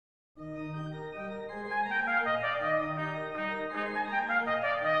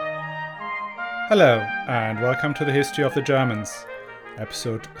Hello, and welcome to the History of the Germans,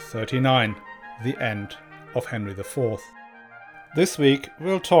 episode 39, The End of Henry IV. This week,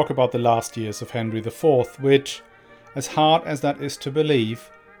 we'll talk about the last years of Henry IV, which, as hard as that is to believe,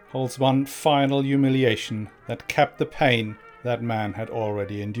 holds one final humiliation that capped the pain that man had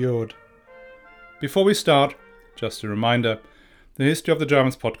already endured. Before we start, just a reminder, the History of the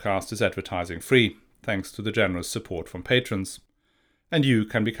Germans podcast is advertising free, thanks to the generous support from patrons. And you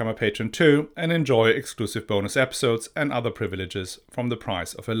can become a patron too and enjoy exclusive bonus episodes and other privileges from the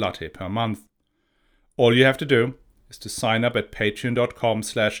price of a latte per month. All you have to do is to sign up at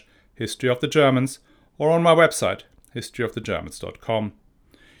patreon.com/historyofthegermans or on my website, historyofthegermans.com.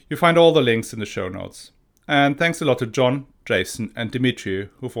 You find all the links in the show notes. And thanks a lot to John, Jason and Dimitri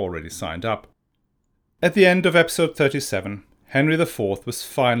who've already signed up. At the end of episode 37, Henry IV was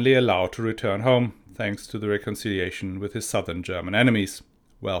finally allowed to return home, thanks to the reconciliation with his southern German enemies,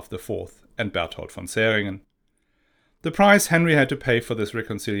 Welf IV and Berthold von Zähringen. The price Henry had to pay for this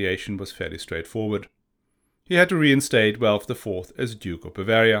reconciliation was fairly straightforward. He had to reinstate Welf IV as Duke of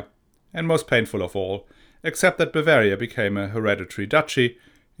Bavaria, and most painful of all, accept that Bavaria became a hereditary duchy.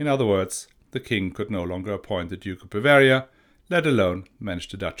 In other words, the king could no longer appoint the Duke of Bavaria, let alone manage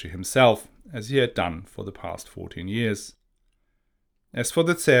the duchy himself, as he had done for the past 14 years. As for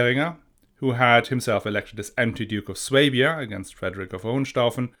the Zähringer, who had himself elected as anti-Duke of Swabia against Frederick of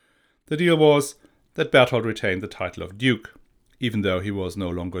Hohenstaufen, the deal was that Berthold retained the title of Duke, even though he was no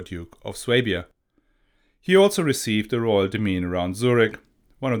longer Duke of Swabia. He also received the royal demesne around Zurich,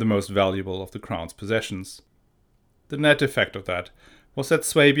 one of the most valuable of the crown's possessions. The net effect of that was that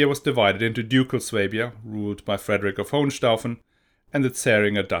Swabia was divided into Ducal Swabia, ruled by Frederick of Hohenstaufen, and the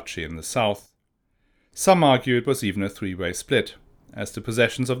Zähringer Duchy in the south. Some argue it was even a three-way split, as the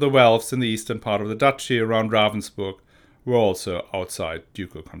possessions of the Welfs in the eastern part of the duchy around Ravensburg were also outside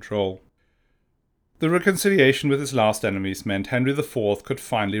ducal control. The reconciliation with his last enemies meant Henry IV could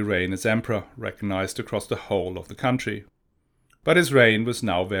finally reign as emperor, recognized across the whole of the country. But his reign was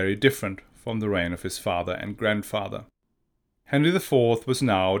now very different from the reign of his father and grandfather. Henry IV was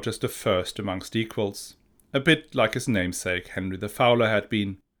now just a first amongst equals, a bit like his namesake Henry the Fowler had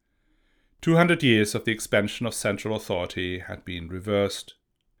been. 200 years of the expansion of central authority had been reversed.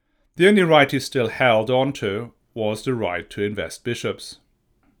 The only right he still held on to was the right to invest bishops.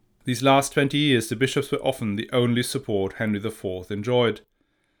 These last 20 years the bishops were often the only support Henry IV enjoyed.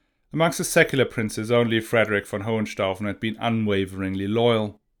 Amongst the secular princes only Frederick von Hohenstaufen had been unwaveringly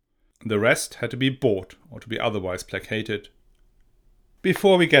loyal. The rest had to be bought or to be otherwise placated.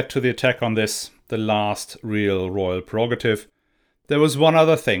 Before we get to the attack on this, the last real royal prerogative, there was one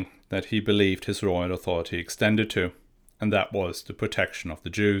other thing that he believed his royal authority extended to, and that was the protection of the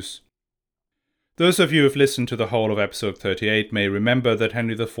Jews. Those of you who have listened to the whole of episode 38 may remember that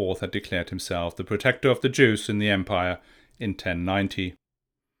Henry IV had declared himself the protector of the Jews in the empire in 1090.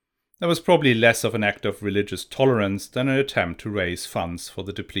 That was probably less of an act of religious tolerance than an attempt to raise funds for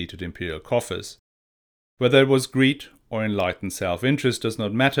the depleted imperial coffers. Whether it was greed or enlightened self-interest does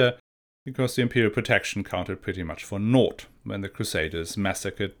not matter, because the imperial protection counted pretty much for naught when the Crusaders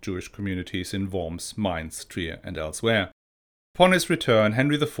massacred Jewish communities in Worms, Mainz, Trier and elsewhere. Upon his return,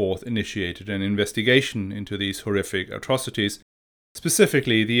 Henry IV initiated an investigation into these horrific atrocities,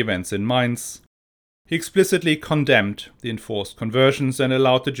 specifically the events in Mainz. He explicitly condemned the enforced conversions and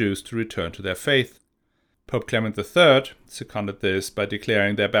allowed the Jews to return to their faith. Pope Clement III seconded this by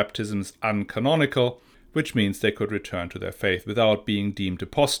declaring their baptisms uncanonical, which means they could return to their faith without being deemed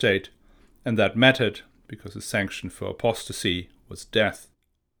apostate, and that mattered because the sanction for apostasy was death.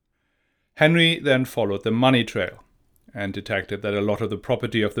 Henry then followed the money trail and detected that a lot of the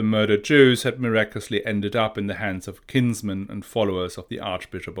property of the murdered Jews had miraculously ended up in the hands of kinsmen and followers of the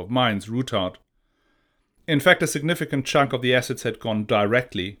Archbishop of Mainz, Ruthard. In fact, a significant chunk of the assets had gone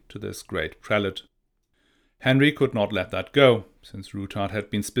directly to this great prelate. Henry could not let that go, since Ruthard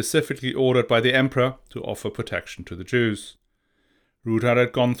had been specifically ordered by the emperor to offer protection to the Jews. Ruthard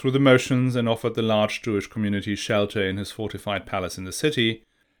had gone through the motions and offered the large Jewish community shelter in his fortified palace in the city,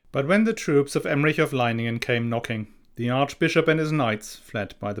 but when the troops of Emmerich of Leiningen came knocking, the archbishop and his knights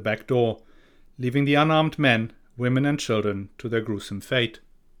fled by the back door, leaving the unarmed men, women and children to their gruesome fate.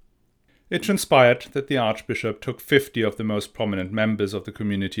 It transpired that the archbishop took 50 of the most prominent members of the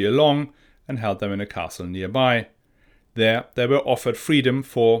community along and held them in a castle nearby. There they were offered freedom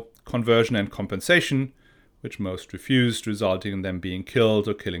for conversion and compensation, which most refused, resulting in them being killed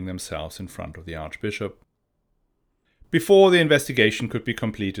or killing themselves in front of the archbishop. Before the investigation could be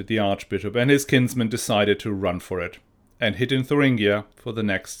completed, the archbishop and his kinsmen decided to run for it, and hid in Thuringia for the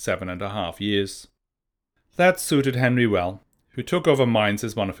next 7.5 years. That suited Henry well. who took over Mainz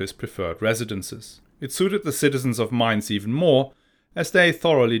as one of his preferred residences. It suited the citizens of Mainz even more, as they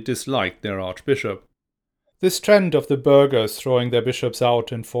thoroughly disliked their archbishop. This trend of the burghers throwing their bishops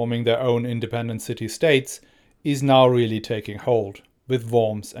out and forming their own independent city-states is now really taking hold, with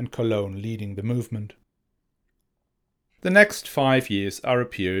Worms and Cologne leading the movement. The next 5 years are a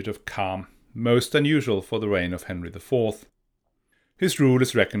period of calm, most unusual for the reign of Henry IV. His rule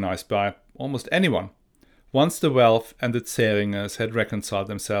is recognized by almost anyone. Once the Welf and the Zähringers had reconciled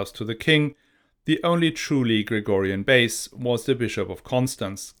themselves to the king, the only truly Gregorian base was the Bishop of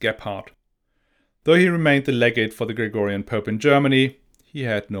Constance, Gebhard. Though he remained the legate for the Gregorian Pope in Germany, he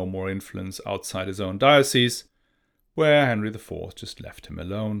had no more influence outside his own diocese, where Henry IV just left him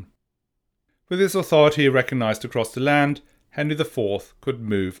alone. With his authority recognized across the land, Henry IV could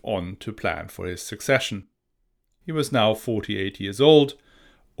move on to plan for his succession. He was now 48 years old,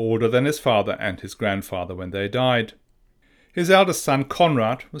 older than his father and his grandfather when they died. His eldest son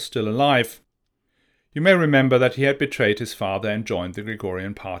Conrad was still alive. You may remember that he had betrayed his father and joined the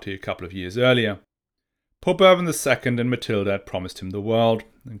Gregorian party a couple of years earlier. Pope Urban II and Matilda had promised him the world,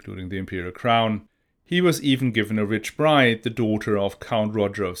 including the imperial crown. He was even given a rich bride, the daughter of Count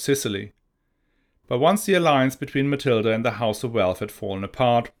Roger of Sicily. But once the alliance between Matilda and the House of Welf had fallen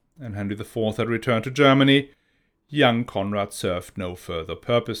apart, and Henry IV had returned to Germany, young Conrad served no further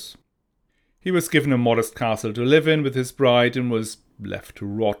purpose. He was given a modest castle to live in with his bride and was left to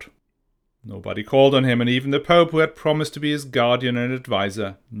rot. Nobody called on him, and even the Pope, who had promised to be his guardian and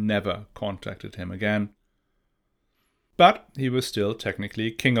advisor, never contacted him again. But he was still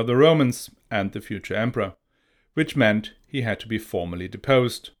technically King of the Romans and the future Emperor, which meant he had to be formally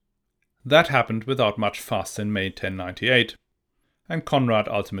deposed. That happened without much fuss in May 1098, and Conrad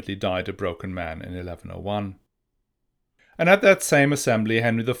ultimately died a broken man in 1101. And at that same assembly,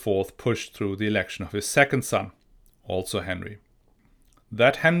 Henry IV pushed through the election of his second son, also Henry.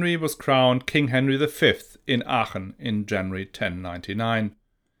 That Henry was crowned King Henry V in Aachen in January 1099.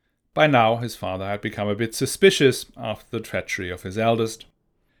 By now, his father had become a bit suspicious after the treachery of his eldest.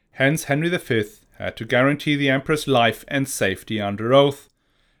 Hence, Henry V had to guarantee the emperor's life and safety under oath,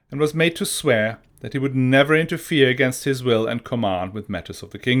 and was made to swear that he would never interfere against his will and command with matters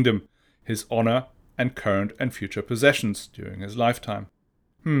of the kingdom, his honor, and current and future possessions during his lifetime.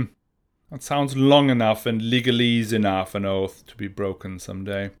 That sounds long enough and legalese enough an oath to be broken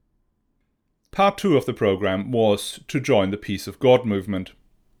someday. Part 2 of the program was to join the Peace of God movement.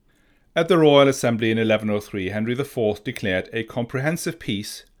 At the Royal Assembly in 1103, Henry IV declared a comprehensive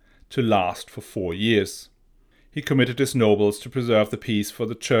peace to last for 4 years. He committed his nobles to preserve the peace for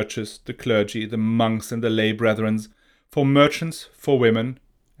the churches, the clergy, the monks and the lay brethren, for merchants, for women,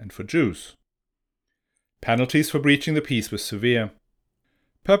 and for Jews. Penalties for breaching the peace were severe.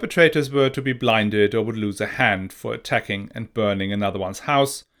 Perpetrators were to be blinded or would lose a hand for attacking and burning another one's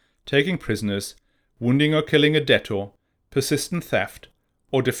house, taking prisoners, wounding or killing a debtor, persistent theft,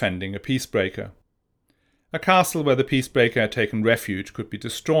 or defending a peacebreaker. A castle where the peacebreaker had taken refuge could be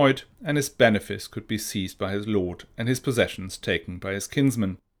destroyed, and his benefice could be seized by his lord and his possessions taken by his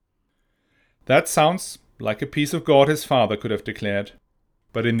kinsmen. That sounds like a piece of God his father could have declared,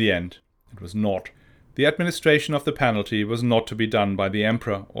 but in the end it was not. The administration of the penalty was not to be done by the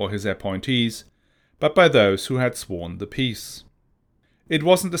emperor or his appointees, but by those who had sworn the peace. It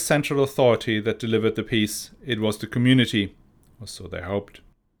wasn't the central authority that delivered the peace, it was the community, or so they hoped.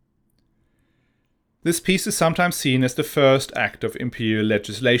 This peace is sometimes seen as the first act of imperial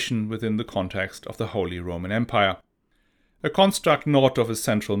legislation within the context of the Holy Roman Empire, a construct not of a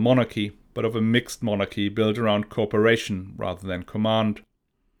central monarchy, but of a mixed monarchy built around cooperation rather than command.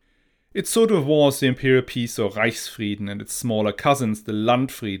 It sort of was the imperial peace or Reichsfrieden and its smaller cousins, the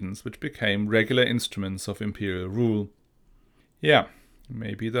Landfriedens, which became regular instruments of imperial rule. Yeah,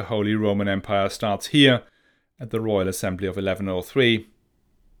 maybe the Holy Roman Empire starts here, at the Royal Assembly of 1103.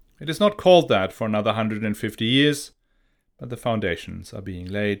 It is not called that for another 150 years, but the foundations are being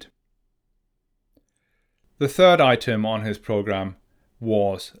laid. The third item on his program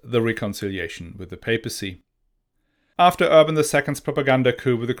was the reconciliation with the papacy. After Urban II's propaganda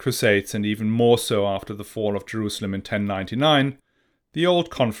coup with the Crusades, and even more so after the fall of Jerusalem in 1099, the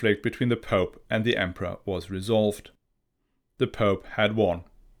old conflict between the Pope and the Emperor was resolved. The Pope had won.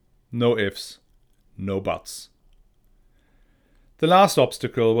 No ifs, no buts. The last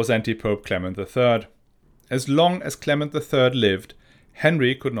obstacle was anti-Pope Clement III. As long as Clement III lived,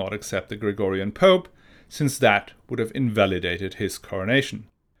 Henry could not accept the Gregorian Pope, since that would have invalidated his coronation.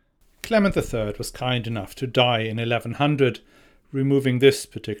 Clement III was kind enough to die in 1100, removing this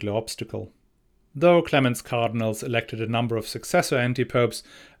particular obstacle. Though Clement's cardinals elected a number of successor anti-popes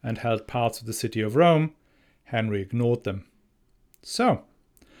and held parts of the city of Rome, Henry ignored them. So,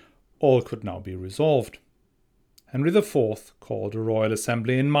 all could now be resolved. Henry IV called a royal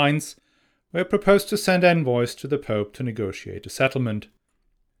assembly in Mainz, where he proposed to send envoys to the Pope to negotiate a settlement.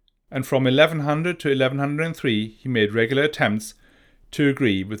 And from 1100 to 1103 he made regular attempts to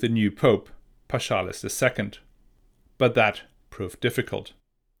agree with the new Pope, Paschalis II. But that proved difficult.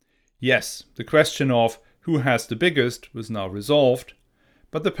 Yes, the question of who has the biggest was now resolved,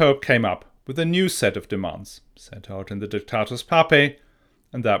 but the Pope came up with a new set of demands set out in the Dictatus Papae,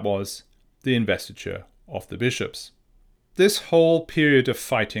 and that was the investiture of the bishops. This whole period of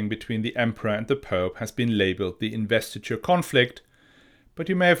fighting between the Emperor and the Pope has been labeled the investiture conflict, but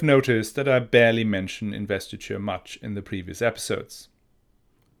you may have noticed that I barely mention investiture much in the previous episodes.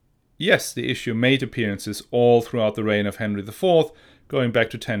 Yes, the issue made appearances all throughout the reign of Henry IV, going back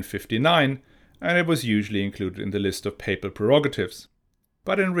to 1059, and it was usually included in the list of papal prerogatives.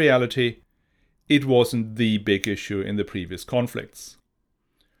 But in reality, it wasn't the big issue in the previous conflicts.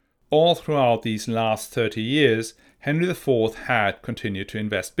 All throughout these last 30 years, Henry IV had continued to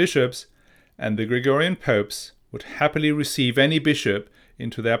invest bishops, and the Gregorian popes would happily receive any bishop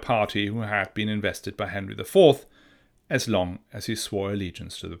into their party who had been invested by Henry IV, as long as he swore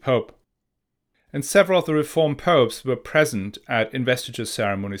allegiance to the Pope. And several of the reformed popes were present at investiture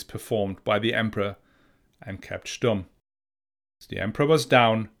ceremonies performed by the Emperor and kept stum. As the Emperor was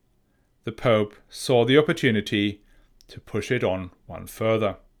down, the Pope saw the opportunity to push it on one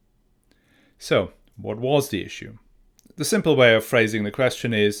further. So, what was the issue? The simple way of phrasing the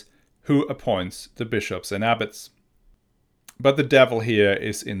question is, who appoints the bishops and abbots? But the devil here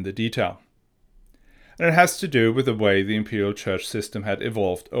is in the detail. And it has to do with the way the imperial church system had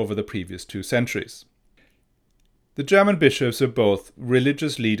evolved over the previous 2 centuries. The German bishops were both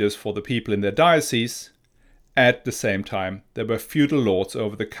religious leaders for the people in their diocese. At the same time, there were feudal lords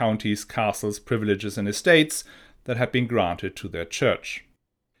over the counties, castles, privileges, and estates that had been granted to their church.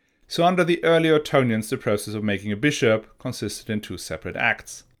 So under the early Ottonians, the process of making a bishop consisted in 2 separate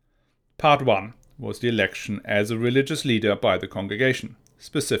acts. Part 1 was the election as a religious leader by the congregation,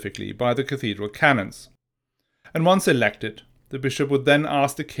 specifically by the cathedral canons. And once elected, the bishop would then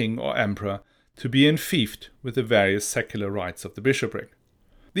ask the king or emperor to be enfeoffed with the various secular rites of the bishopric.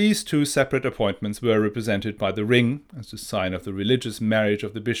 These 2 separate appointments were represented by the ring, as a sign of the religious marriage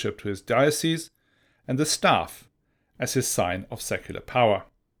of the bishop to his diocese, and the staff, as his sign of secular power.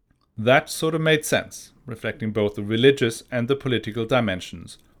 That sort of made sense, reflecting both the religious and the political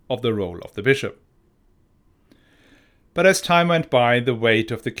dimensions of the role of the bishop. But as time went by, the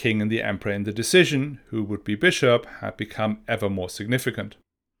weight of the king and the emperor in the decision who would be bishop had become ever more significant.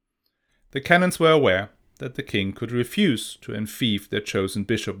 The canons were aware that the king could refuse to enfeoff their chosen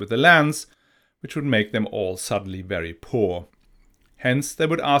bishop with the lands, which would make them all suddenly very poor. Hence, they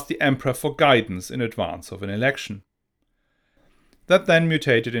would ask the emperor for guidance in advance of an election. That then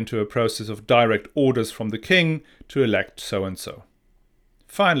mutated into a process of direct orders from the king to elect so-and-so.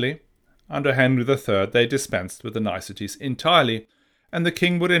 Finally, under Henry III, they dispensed with the niceties entirely, and the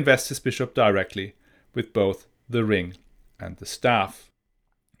king would invest his bishop directly with both the ring and the staff.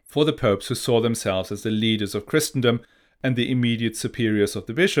 For the popes who saw themselves as the leaders of Christendom and the immediate superiors of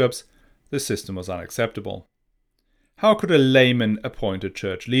the bishops, the system was unacceptable. How could a layman appoint a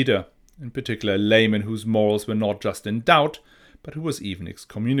church leader, in particular a layman whose morals were not just in doubt, but who was even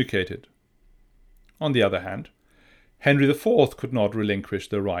excommunicated? On the other hand, Henry IV could not relinquish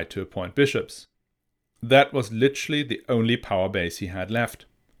the right to appoint bishops. That was literally the only power base he had left.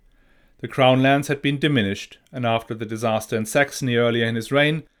 The crown lands had been diminished, and after the disaster in Saxony earlier in his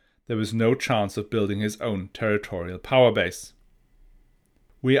reign, there was no chance of building his own territorial power base.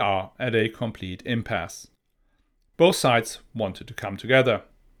 We are at a complete impasse. Both sides wanted to come together,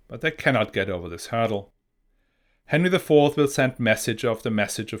 but they cannot get over this hurdle. Henry IV will send message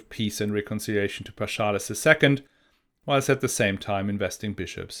of peace and reconciliation to Paschalis II, whilst at the same time investing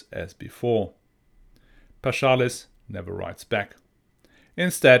bishops as before. Paschalis never writes back.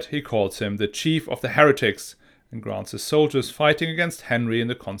 Instead, he calls him the chief of the heretics and grants his soldiers fighting against Henry in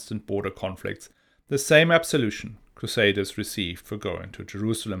the constant border conflicts the same absolution Crusaders received for going to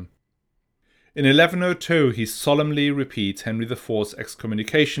Jerusalem. In 1102, he solemnly repeats Henry IV's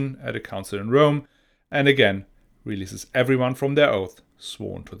excommunication at a council in Rome, and again releases everyone from their oath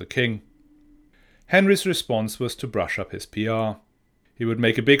sworn to the king. Henry's response was to brush up his PR. He would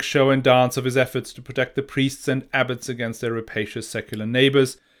make a big show and dance of his efforts to protect the priests and abbots against their rapacious secular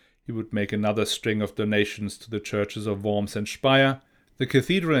neighbours. He would make another string of donations to the churches of Worms and Speyer. The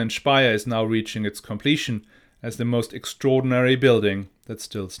cathedral in Speyer is now reaching its completion as the most extraordinary building that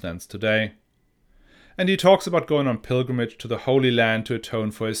still stands today. And he talks about going on pilgrimage to the Holy Land to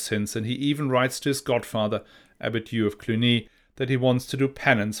atone for his sins, and he even writes to his godfather, Abbot Hugh of Cluny, that he wants to do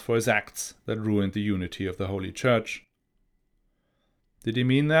penance for his acts that ruined the unity of the Holy Church. Did he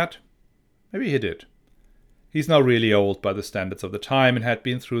mean that? Maybe he did. He's now really old by the standards of the time and had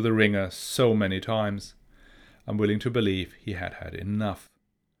been through the ringer so many times. I'm willing to believe he had had enough.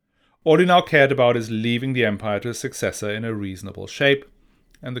 All he now cared about is leaving the empire to his successor in a reasonable shape,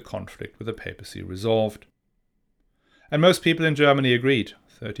 and the conflict with the papacy resolved. And most people in Germany agreed.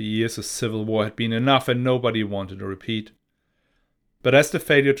 30 years of civil war had been enough and nobody wanted a repeat. But as the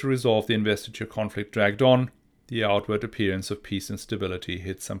failure to resolve the investiture conflict dragged on, the outward appearance of peace and stability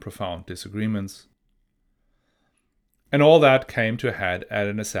hid some profound disagreements. And all that came to a head at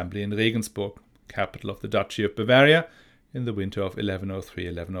an assembly in Regensburg, capital of the Duchy of Bavaria, in the winter of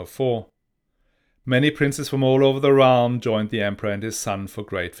 1103-1104. Many princes from all over the realm joined the emperor and his son for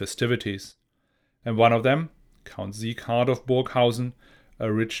great festivities, and one of them, Count Sieghard of Burghausen,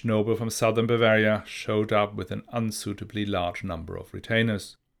 a rich noble from southern Bavaria, showed up with an unsuitably large number of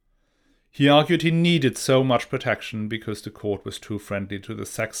retainers. He argued he needed so much protection because the court was too friendly to the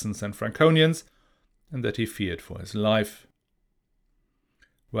Saxons and Franconians, and that he feared for his life.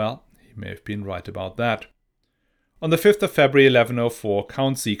 Well, he may have been right about that. On the 5th of February 1104,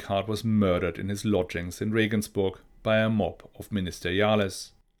 Count Sieghard was murdered in his lodgings in Regensburg by a mob of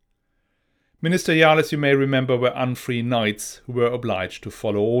ministeriales. Ministeriales, you may remember, were unfree knights who were obliged to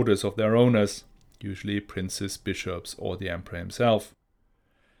follow orders of their owners, usually princes, bishops, or the emperor himself.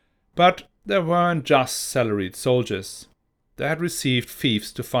 But they weren't just salaried soldiers. They had received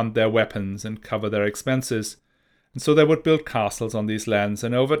fiefs to fund their weapons and cover their expenses, and so they would build castles on these lands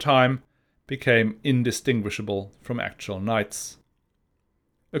and over time became indistinguishable from actual knights.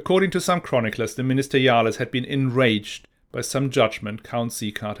 According to some chroniclers, the ministeriales had been enraged by some judgment Count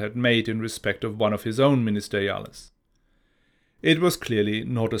Sieghard had made in respect of one of his own ministeriales. It was clearly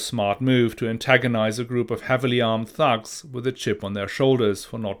not a smart move to antagonize a group of heavily armed thugs with a chip on their shoulders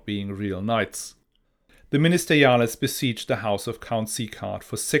for not being real knights. The ministeriales besieged the house of Count Sieghard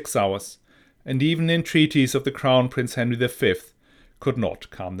for 6 hours, and even entreaties of the Crown Prince Henry V could not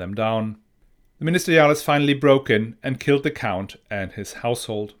calm them down. The ministeriales finally broke in and killed the Count and his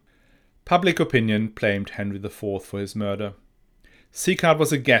household. Public opinion blamed Henry IV for his murder. Sieghard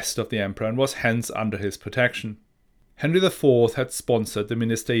was a guest of the emperor and was hence under his protection. Henry IV had sponsored the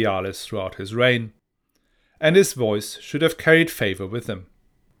ministeriales throughout his reign, and his voice should have carried favour with them.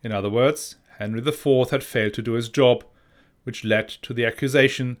 In other words, Henry IV had failed to do his job, which led to the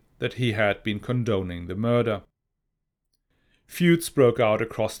accusation that he had been condoning the murder. Feuds broke out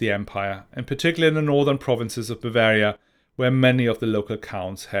across the empire, and particularly in the northern provinces of Bavaria, where many of the local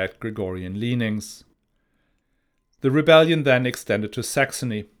counts had Gregorian leanings. The rebellion then extended to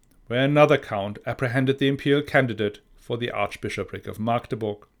Saxony, where another count apprehended the imperial candidate for the Archbishopric of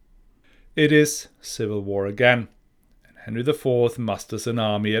Magdeburg. It is civil war again, and Henry IV musters an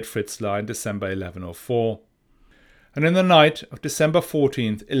army at Fritzlar in December 1104. And in the night of December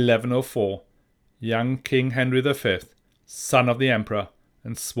 14th, 1104, young King Henry V, son of the emperor,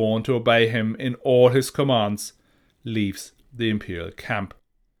 and sworn to obey him in all his commands, leaves the imperial camp.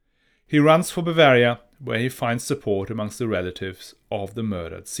 He runs for Bavaria, where he finds support amongst the relatives of the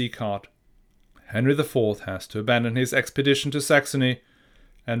murdered Sieghard. Henry IV has to abandon his expedition to Saxony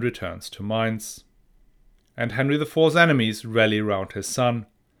and returns to Mainz. And Henry IV's enemies rally round his son.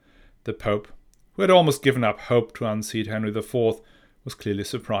 The Pope, who had almost given up hope to unseat Henry IV, was clearly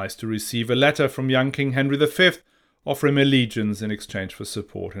surprised to receive a letter from young King Henry V offering him allegiance in exchange for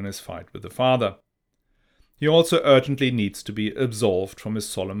support in his fight with the father. He also urgently needs to be absolved from his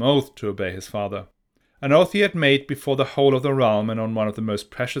solemn oath to obey his father, an oath he had made before the whole of the realm and on one of the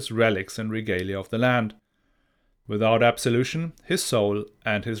most precious relics and regalia of the land. Without absolution, his soul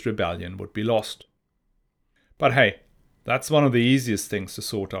and his rebellion would be lost. But hey, that's one of the easiest things to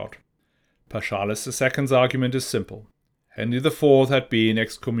sort out. Paschalis II's argument is simple. Henry IV had been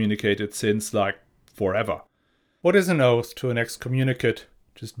excommunicated since, forever. What is an oath to an excommunicate?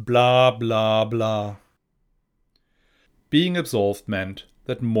 Just blah, blah, blah. Being absolved meant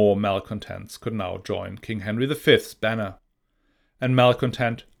that more malcontents could now join King Henry V's banner. And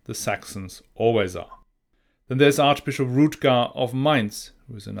malcontent the Saxons always are. Then there's Archbishop Rutger of Mainz,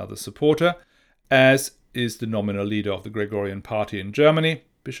 who is another supporter, as is the nominal leader of the Gregorian party in Germany,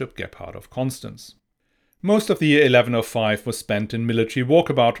 Bishop Gebhard of Constance. Most of the year 1105 was spent in military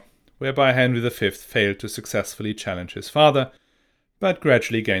walkabout, whereby Henry V failed to successfully challenge his father, but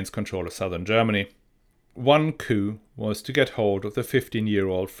gradually gains control of southern Germany. One coup was to get hold of the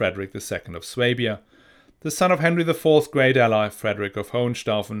 15-year-old Frederick II of Swabia, the son of Henry IV's great ally Frederick of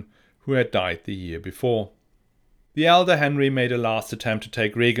Hohenstaufen, who had died the year before. The elder Henry made a last attempt to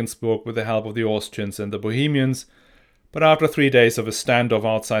take Regensburg with the help of the Austrians and the Bohemians, But after 3 days of a standoff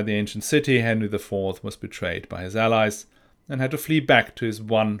outside the ancient city, Henry IV was betrayed by his allies and had to flee back to his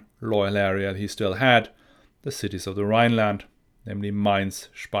one loyal area he still had, the cities of the Rhineland, namely Mainz,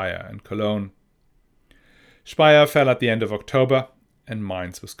 Speyer and Cologne. Speyer fell at the end of October, and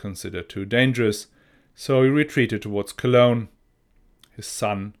Mainz was considered too dangerous, so he retreated towards Cologne. His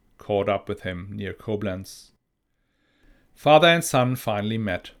son caught up with him near Koblenz. Father and son finally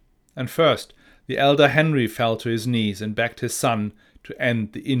met, and first the elder Henry fell to his knees and begged his son to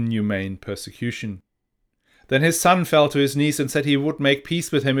end the inhumane persecution. Then his son fell to his knees and said he would make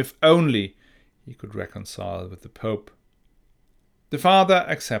peace with him if only he could reconcile with the Pope. The father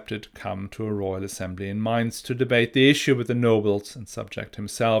accepted to come to a royal assembly in Mainz to debate the issue with the nobles and subject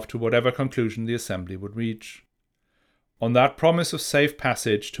himself to whatever conclusion the assembly would reach. On that promise of safe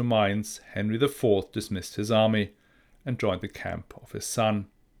passage to Mainz, Henry IV dismissed his army and joined the camp of his son.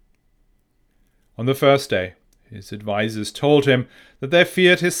 On the first day, his advisers told him that they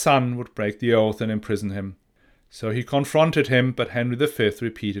feared his son would break the oath and imprison him. So he confronted him, but Henry V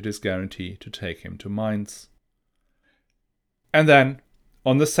repeated his guarantee to take him to Mainz. And then,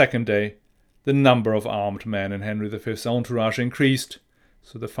 on the second day, the number of armed men in Henry V's entourage increased,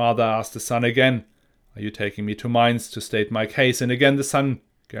 so the father asked the son again, "Are you taking me to Mainz to state my case?" And again the son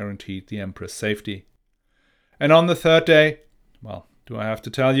guaranteed the emperor's safety. And on the third day, well, do I have to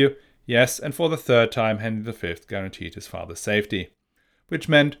tell you? Yes, and for the third time Henry V guaranteed his father's safety, which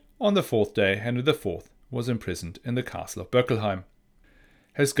meant on the fourth day Henry IV was imprisoned in the castle of Böckelheim.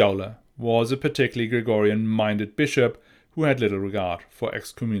 Hesgaule was a particularly Gregorian-minded bishop who had little regard for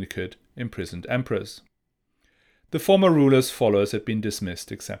excommunicate imprisoned emperors. The former ruler's followers had been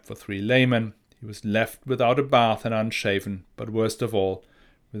dismissed except for 3 laymen. He was left without a bath and unshaven, but worst of all,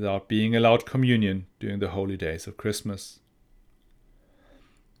 without being allowed communion during the holy days of Christmas.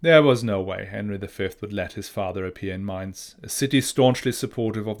 There was no way Henry V would let his father appear in Mainz, a city staunchly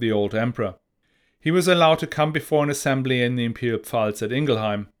supportive of the old emperor. He was allowed to come before an assembly in the Imperial Pfalz at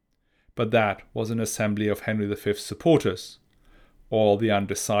Ingelheim, but that was an assembly of Henry V's supporters. All the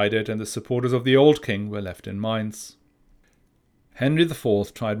undecided and the supporters of the old king were left in Mainz. Henry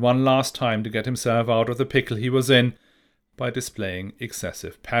IV tried one last time to get himself out of the pickle he was in by displaying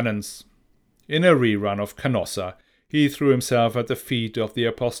excessive penance. In a rerun of Canossa, he threw himself at the feet of the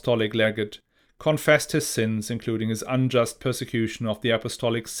apostolic legate, confessed his sins, including his unjust persecution of the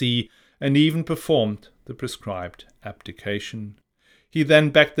apostolic see, and even performed the prescribed abdication. He then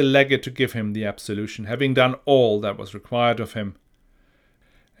begged the legate to give him the absolution, having done all that was required of him.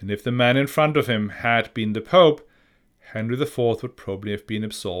 And if the man in front of him had been the Pope, Henry IV would probably have been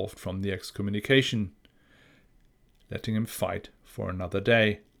absolved from the excommunication, letting him fight for another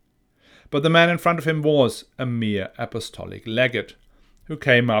day. But the man in front of him was a mere apostolic legate, who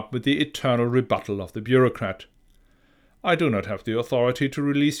came up with the eternal rebuttal of the bureaucrat. "I do not have the authority to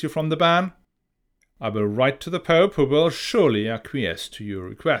release you from the ban. I will write to the Pope, who will surely acquiesce to your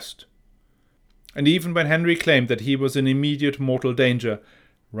request." And even when Henry claimed that he was in immediate mortal danger,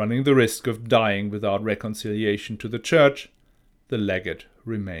 running the risk of dying without reconciliation to the Church, the legate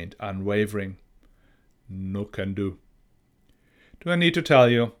remained unwavering. No can do. Do I need to tell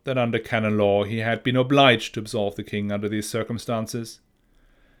you that under canon law he had been obliged to absolve the king under these circumstances?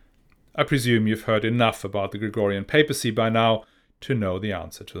 I presume you've heard enough about the Gregorian papacy by now to know the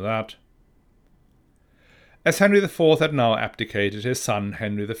answer to that. As Henry IV had now abdicated, his son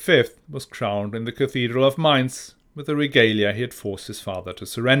Henry V was crowned in the Cathedral of Mainz with the regalia he had forced his father to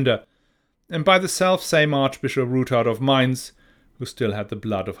surrender, and by the self-same Archbishop Ruthard of Mainz, who still had the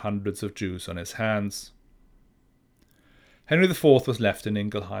blood of hundreds of Jews on his hands. Henry IV was left in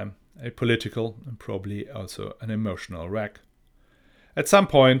Ingelheim, a political and probably also an emotional wreck. At some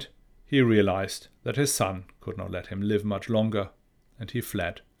point, he realized that his son could not let him live much longer, and he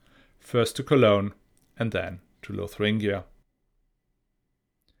fled, first to Cologne and then to Lotharingia.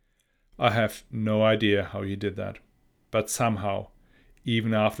 I have no idea how he did that, but somehow,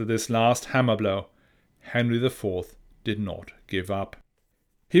 even after this last hammer blow, Henry IV did not give up.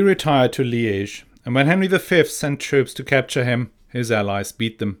 He retired to Liège, and when Henry V sent troops to capture him, his allies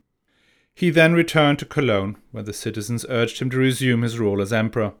beat them. He then returned to Cologne, where the citizens urged him to resume his role as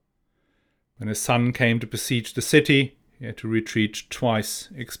emperor. When his son came to besiege the city, he had to retreat twice,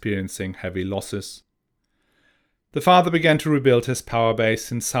 experiencing heavy losses. The father began to rebuild his power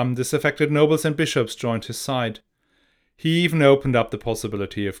base, and some disaffected nobles and bishops joined his side. He even opened up the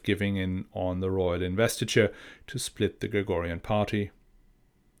possibility of giving in on the royal investiture to split the Gregorian party.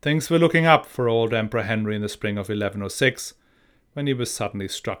 Things were looking up for old Emperor Henry in the spring of 1106, when he was suddenly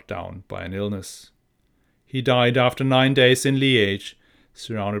struck down by an illness. He died after 9 days in Liège,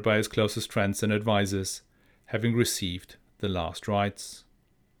 surrounded by his closest friends and advisers, having received the last rites.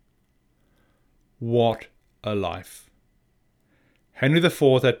 What a life! Henry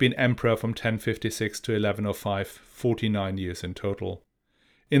IV had been emperor from 1056 to 1105, 49 years in total.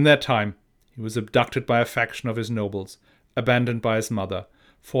 In that time, he was abducted by a faction of his nobles, abandoned by his mother,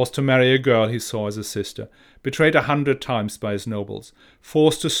 forced to marry a girl he saw as a sister, betrayed 100 times by his nobles,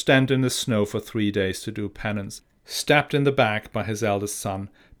 forced to stand in the snow for 3 days to do penance, stabbed in the back by his eldest son,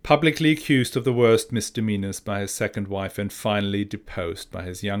 publicly accused of the worst misdemeanors by his second wife, and finally deposed by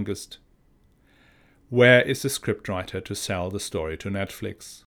his youngest. Where is the scriptwriter to sell the story to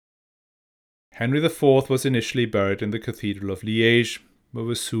Netflix? Henry IV was initially buried in the Cathedral of Liège, but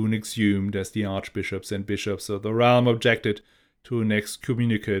was soon exhumed as the archbishops and bishops of the realm objected to an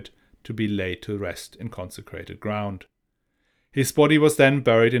excommunicate to be laid to rest in consecrated ground. His body was then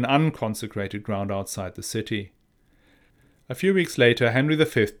buried in unconsecrated ground outside the city. A few weeks later, Henry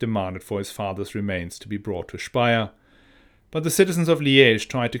V demanded for his father's remains to be brought to Speyer, but the citizens of Liège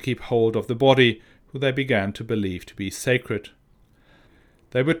tried to keep hold of the body, who they began to believe to be sacred.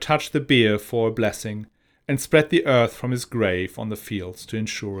 They would touch the bier for a blessing and spread the earth from his grave on the fields to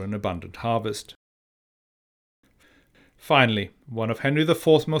ensure an abundant harvest. Finally, one of Henry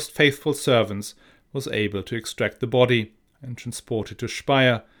IV's most faithful servants was able to extract the body and transport it to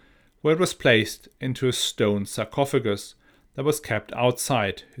Speyer, where it was placed into a stone sarcophagus that was kept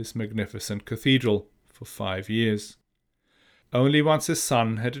outside his magnificent cathedral for 5 years. Only once his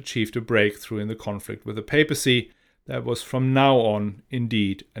son had achieved a breakthrough in the conflict with the papacy, that was from now on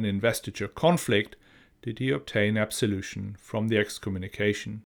indeed an investiture conflict, did he obtain absolution from the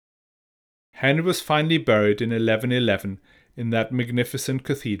excommunication. Henry was finally buried in 1111 in that magnificent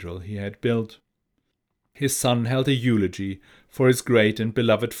cathedral he had built. His son held a eulogy for his great and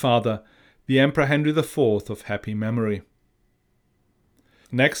beloved father, the Emperor Henry IV of happy memory.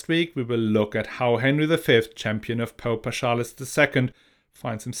 Next week we will look at how Henry V, champion of Pope Paschalis II,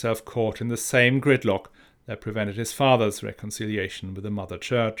 finds himself caught in the same gridlock that prevented his father's reconciliation with the Mother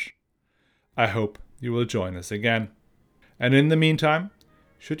Church. I hope you will join us again. And in the meantime,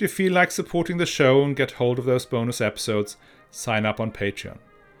 should you feel like supporting the show and get hold of those bonus episodes, sign up on Patreon.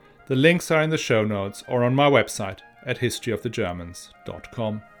 The links are in the show notes or on my website at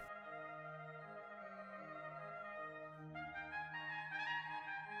historyofthegermans.com.